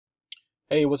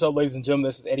Hey, what's up, ladies and gentlemen?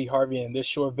 This is Eddie Harvey. In this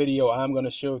short video, I'm going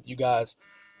to share with you guys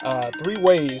three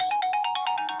ways.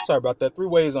 Sorry about that. Three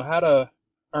ways on how to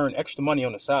earn extra money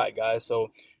on the side, guys.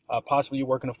 So possibly you're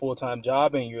working a full-time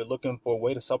job and you're looking for a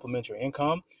way to supplement your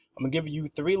income. I'm going to give you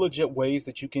three legit ways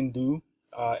that you can do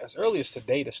as early as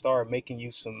today to start making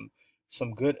you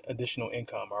some good additional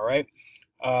income. All right.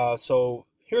 So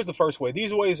here's the first way.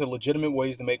 These ways are legitimate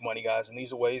ways to make money, guys, and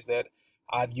these are ways that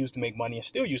I've used to make money and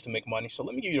still use to make money. So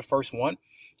let me give you the first one.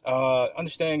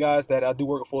 Understand, guys, that I do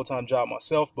work a full-time job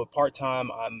myself, but part-time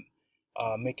I'm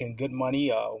making good money,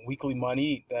 weekly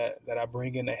money that I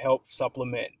bring in to help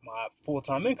supplement my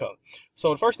full-time income.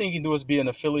 So the first thing you can do is be an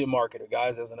affiliate marketer,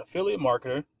 guys. As an affiliate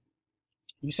marketer,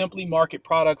 you simply market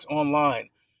products online,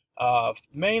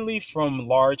 mainly from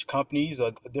large companies,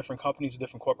 different companies,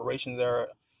 different corporations. There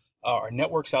are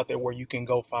networks out there where you can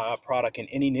go find a product in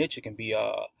any niche. It can be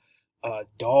a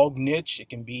dog niche, it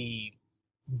can be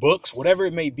books, whatever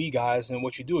it may be, guys. And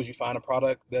what you do is you find a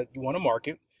product that you want to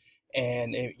market,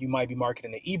 and you might be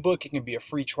marketing an ebook. It can be a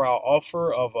free trial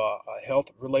offer of a health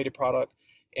related product,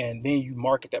 and then you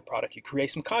market that product. You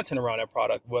create some content around that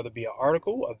product, whether it be an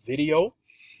article, a video,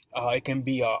 it can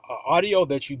be a audio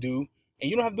that you do,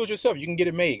 and you don't have to do it yourself. You can get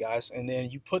it made, guys, and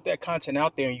then you put that content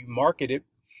out there and you market it,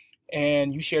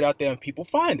 and you share it out there, and people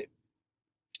find it.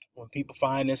 When people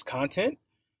find this content,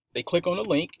 they click on the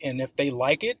link, and if they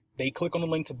like it, they click on the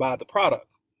link to buy the product.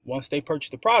 Once they purchase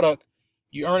the product,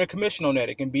 you earn a commission on that.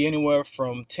 It can be anywhere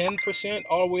from 10%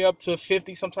 all the way up to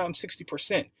 50, sometimes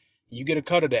 60%. You get a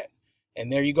cut of that. And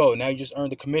there you go. Now you just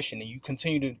earned the commission, and you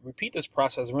continue to repeat this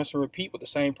process, rinse and repeat with the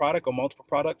same product or multiple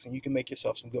products, and you can make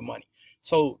yourself some good money.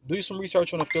 So do some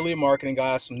research on affiliate marketing,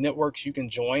 guys. Some networks you can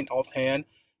join offhand: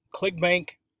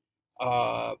 ClickBank,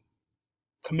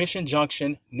 Commission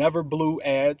Junction, Never Blue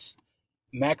Ads,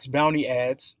 Max Bounty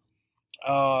Ads,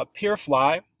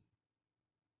 Peerfly. I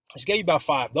just gave you about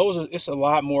five. It's a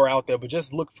lot more out there, but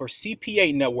just look for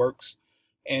CPA networks,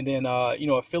 and then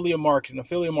affiliate marketing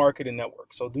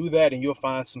network. So do that, and you'll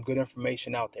find some good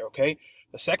information out there. Okay.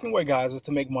 The second way, guys, is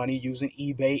to make money using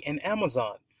eBay and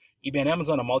Amazon. eBay and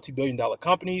Amazon are multi-billion-dollar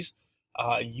companies.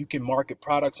 You can market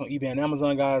products on eBay and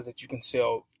Amazon, guys, that you can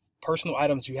sell personal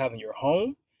items you have in your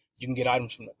home. You can get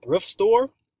items from the thrift store.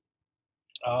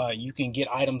 You can get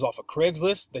items off of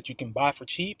Craigslist that you can buy for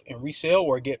cheap and resell,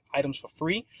 or get items for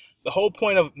free. The whole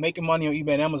point of making money on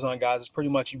eBay and Amazon, guys, is pretty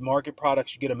much you market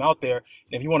products, you get them out there,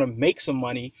 and if you want to make some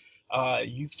money,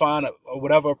 you find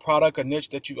whatever product, a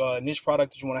niche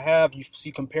product that you want to have. You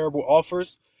see comparable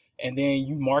offers, and then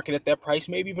you market at that price,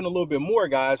 maybe even a little bit more,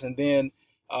 guys, and then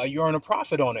you earn a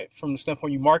profit on it from the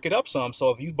standpoint you market up some.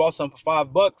 So if you bought something for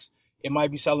 $5, it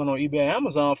might be selling on eBay and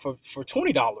Amazon for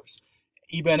 $20.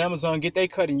 eBay and Amazon get their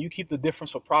cut, and you keep the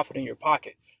difference for profit in your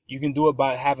pocket. You can do it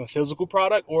by having physical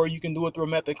product, or you can do it through a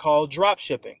method called drop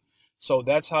shipping. So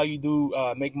that's how you do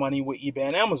make money with eBay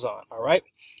and Amazon. All right.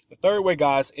 The third way,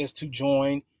 guys, is to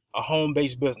join a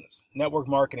home-based business, network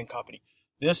marketing company.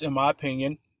 This, in my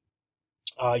opinion,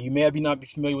 you may not be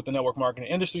familiar with the network marketing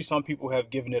industry. Some people have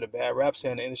given it a bad rap,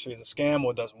 saying the industry is a scam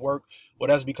or it doesn't work. Well,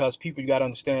 that's because people, you got to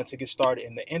understand, to get started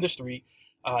in the industry,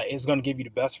 is going to give you the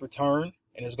best return,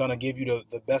 and it's going to give you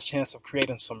the best chance of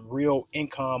creating some real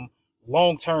income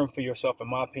long term for yourself, in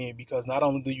my opinion, because not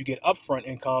only do you get upfront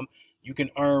income, you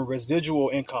can earn residual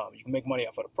income. You can make money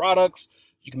off of the products.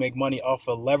 You can make money off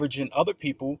of leveraging other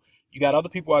people. You got other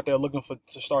people out there looking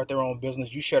to start their own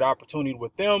business. You share the opportunity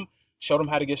with them, show them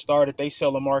how to get started. They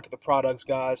sell and market the products,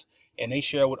 guys, and they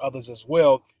share with others as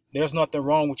well. There's nothing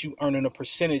wrong with you earning a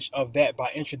percentage of that by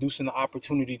introducing the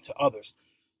opportunity to others.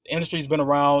 The industry's been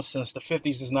around since the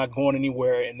 50s. It's not going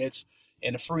anywhere, and it's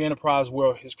in the free enterprise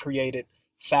world has created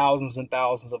thousands and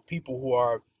thousands of people who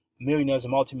are millionaires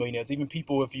and multimillionaires. Even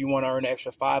people, if you want to earn an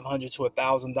extra $500 to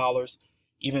 $1,000,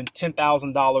 even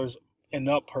 $10,000 and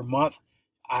up per month,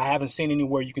 I haven't seen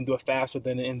anywhere you can do it faster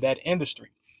than in that industry.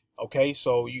 Okay,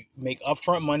 so you make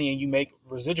upfront money and you make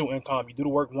residual income. You do the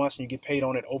work once and you get paid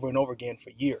on it over and over again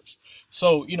for years.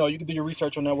 So, you can do your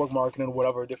research on network marketing or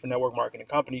whatever, different network marketing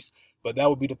companies. But that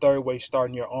would be the third way,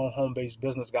 starting your own home-based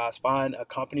business, guys. Find a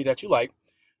company that you like.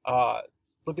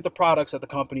 Look at the products that the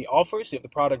company offers. See if the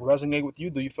product resonates with you.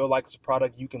 Do you feel like it's a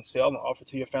product you can sell and offer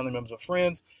to your family members or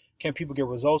friends? Can people get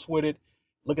results with it?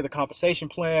 Look at the compensation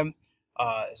plan.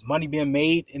 Is money being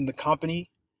made in the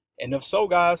company? And if so,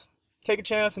 guys, take a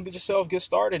chance and get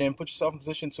started and put yourself in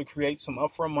position to create some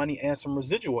upfront money and some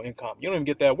residual income. You don't even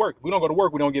get that work. If we don't go to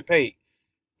work, we don't get paid.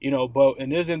 But in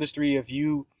this industry, if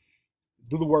you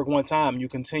do the work one time, you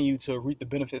continue to reap the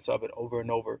benefits of it over and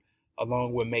over,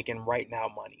 along with making right now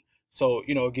money. So,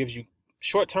 it gives you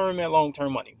short-term and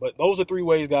long-term money. But those are three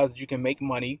ways, guys, that you can make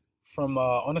money from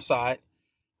on the side,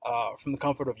 from the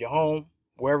comfort of your home,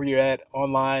 wherever you're at,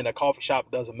 online, a coffee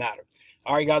shop, doesn't matter.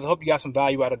 All right, guys, I hope you got some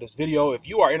value out of this video. If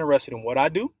you are interested in what I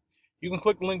do, you can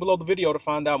click the link below the video to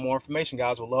find out more information,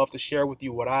 guys. Would love to share with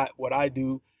you what I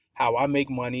do, how I make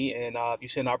money, and if you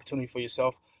see an opportunity for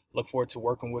yourself, look forward to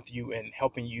working with you and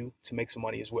helping you to make some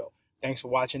money as well. Thanks for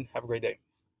watching. Have a great day.